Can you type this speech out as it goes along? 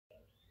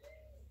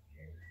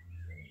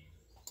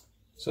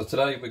So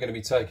today we're going to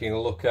be taking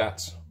a look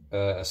at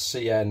a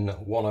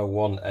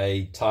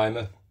CN101a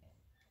timer.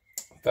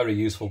 Very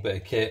useful bit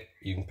of kit.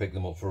 You can pick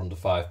them up for under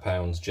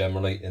 £5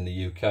 generally in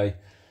the UK.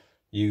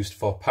 Used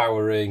for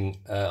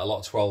powering a lot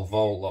of 12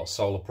 volt, a lot of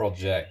solar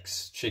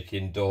projects,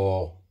 chicken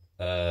door,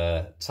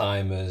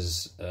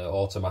 timers,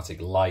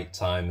 automatic light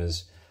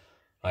timers.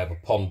 I have a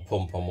pond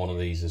pump on one of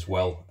these as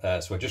well.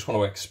 So I just want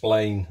to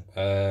explain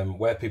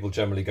where people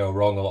generally go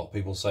wrong. A lot of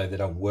people say they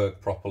don't work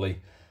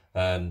properly.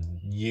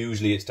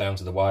 Usually it's down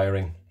to the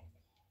wiring.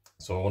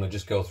 So I want to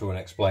just go through and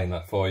explain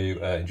that for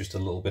you in just a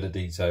little bit of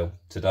detail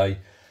today.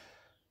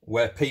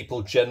 Where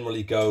people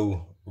generally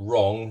go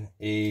wrong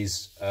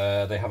is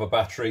they have a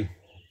battery,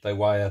 they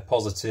wire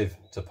positive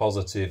to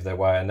positive, they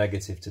wire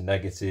negative to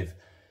negative.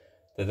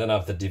 They then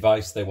have the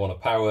device they want to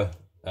power,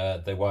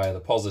 they wire the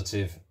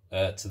positive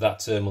to that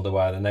terminal, they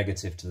wire the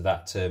negative to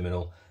that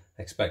terminal,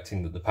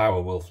 expecting that the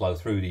power will flow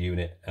through the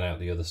unit and out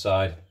the other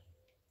side.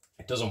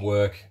 It doesn't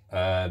work.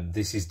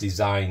 This is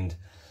designed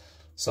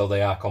so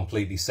they are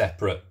completely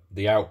separate.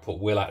 The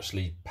output will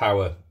actually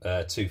power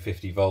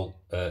 250 volt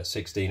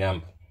 16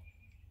 amp,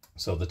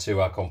 so the two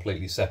are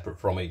completely separate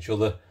from each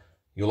other.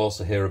 You'll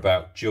also hear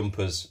about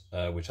jumpers,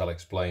 which I'll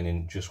explain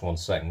in just one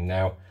second.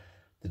 Now,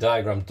 the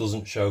diagram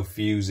doesn't show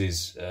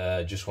fuses.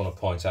 Just want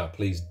to point out,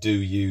 please do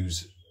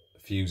use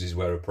fuses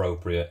where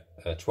appropriate.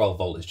 12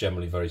 volt is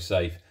generally very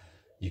safe.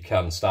 You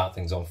can start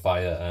things on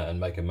fire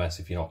and make a mess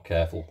if you're not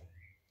careful.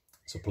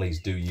 So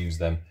please do use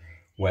them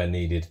where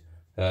needed.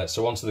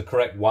 So onto the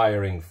correct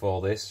wiring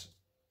for this.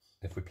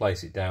 If we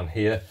place it down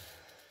here,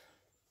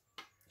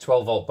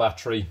 12 volt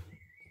battery,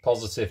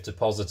 positive to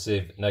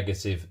positive,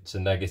 negative to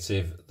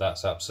negative,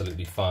 that's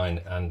absolutely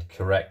fine and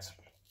correct.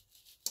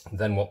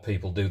 Then what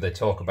people do, they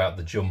talk about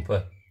the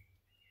jumper,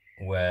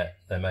 where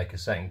they make a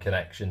second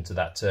connection to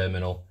that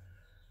terminal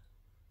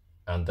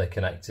and they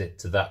connect it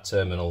to that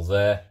terminal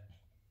there.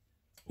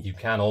 You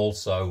can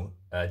also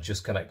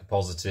just connect the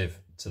positive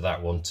to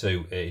that one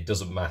too. It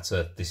doesn't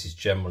matter. This is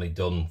generally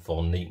done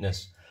for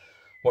neatness.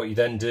 What you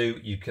then do,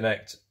 you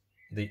connect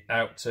the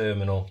out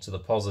terminal to the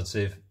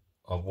positive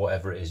of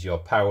whatever it is you're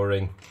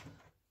powering,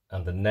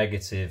 and the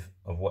negative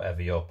of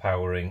whatever you're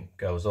powering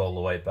goes all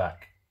the way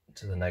back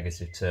to the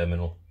negative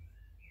terminal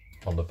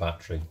on the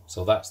battery.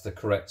 So that's the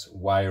correct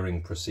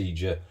wiring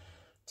procedure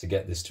to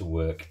get this to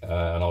work,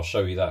 and I'll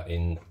show you that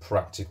in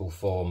practical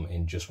form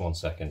in just one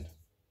second.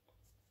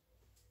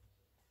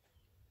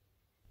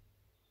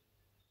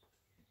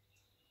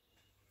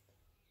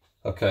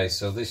 Okay,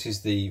 so this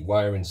is the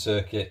wiring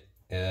circuit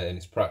in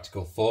its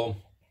practical form.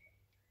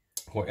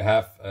 What you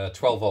have, a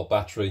 12 volt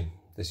battery.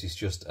 This is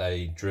just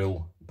a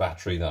drill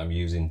battery that I'm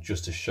using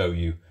just to show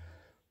you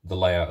the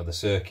layout of the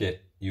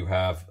circuit. You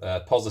have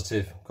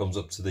positive comes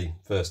up to the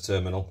first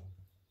terminal.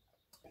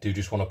 I do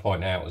just want to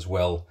point out as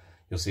well,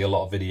 you'll see a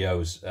lot of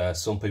videos.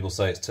 Some people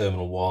say it's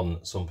terminal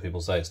 1, some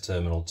people say it's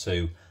terminal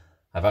 2.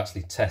 I've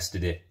actually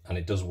tested it and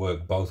it does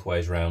work both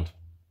ways round.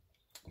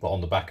 But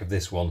on the back of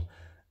this one,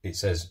 it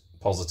says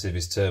positive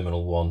is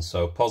terminal 1,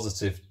 so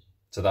positive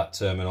to that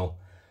terminal,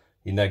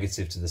 your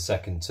negative to the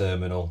second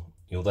terminal.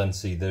 You'll then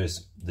see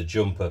there's the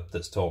jumper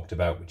that's talked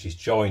about, which is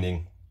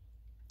joining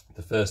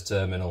the first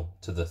terminal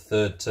to the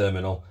third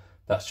terminal.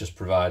 That's just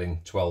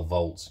providing 12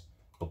 volts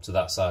up to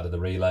that side of the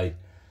relay,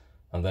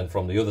 and then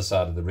from the other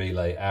side of the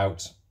relay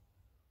out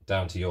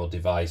down to your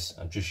device.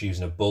 I'm just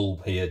using a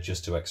bulb here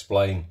just to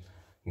explain.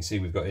 You can see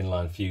we've got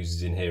inline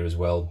fuses in here as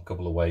well, a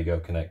couple of Wago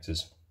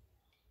connectors,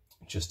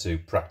 just to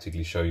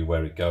practically show you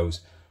where it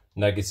goes.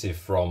 Negative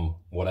from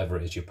whatever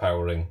it is you're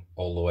powering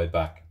all the way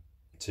back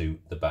to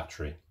the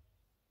battery.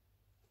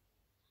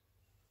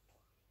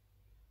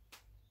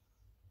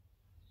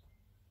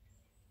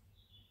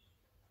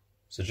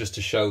 So just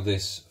to show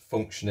this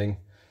functioning,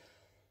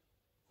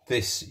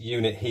 this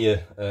unit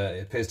here,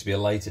 it appears to be a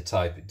later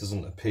type. It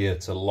doesn't appear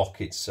to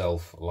lock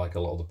itself like a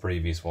lot of the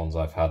previous ones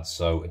I've had,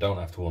 so I don't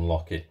have to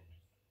unlock it.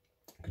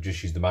 I could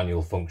just use the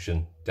manual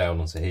function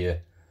down onto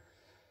here.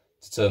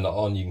 To turn that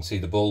on, you can see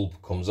the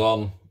bulb comes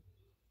on,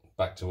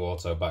 back to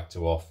auto, back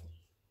to off,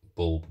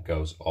 bulb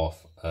goes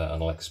off,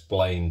 and I'll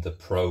explain the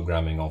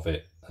programming of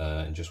it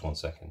in just one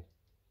second.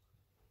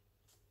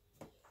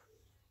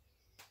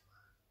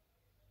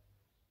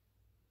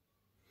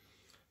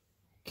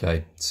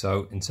 Okay,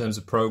 so in terms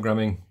of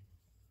programming,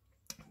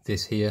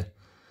 this here,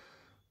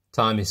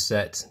 time is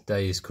set,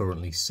 day is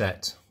currently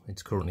set.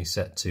 It's currently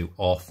set to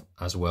off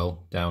as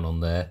well, down on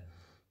there.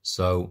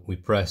 So we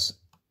press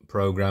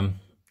program.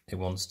 It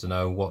wants to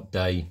know what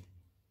day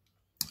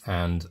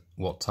and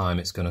what time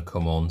it's going to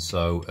come on.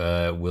 So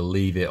we'll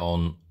leave it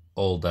on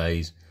all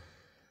days.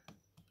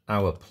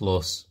 Hour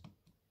plus,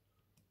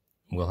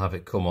 we'll have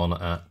it come on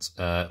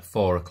at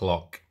 4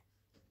 o'clock.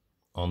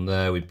 On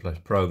there, we press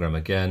program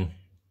again.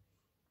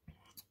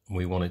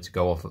 We want it to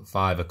go off at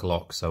 5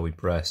 o'clock, so we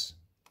press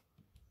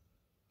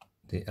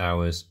the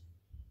hours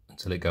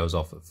until it goes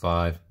off at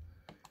 5.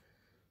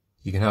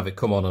 You can have it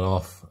come on and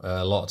off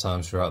a lot of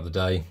times throughout the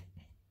day.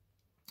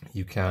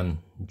 You can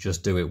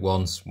just do it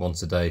once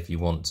a day if you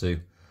want to.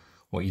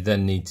 What you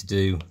then need to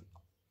do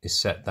is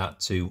set that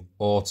to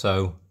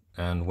auto,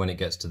 and when it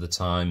gets to the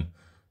time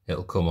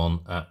it'll come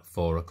on at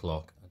 4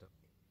 o'clock.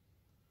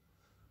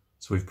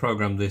 So we've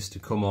programmed this to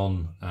come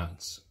on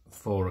at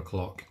 4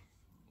 o'clock.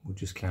 We'll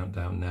just count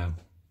down now,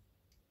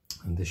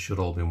 and this should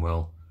all be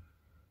well.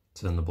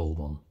 Turn the bulb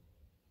on.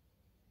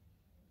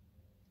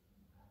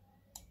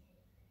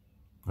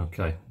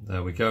 Okay,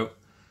 there we go.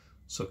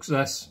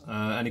 Success.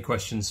 Any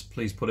questions,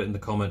 please put it in the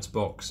comments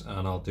box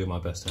and I'll do my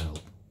best to help.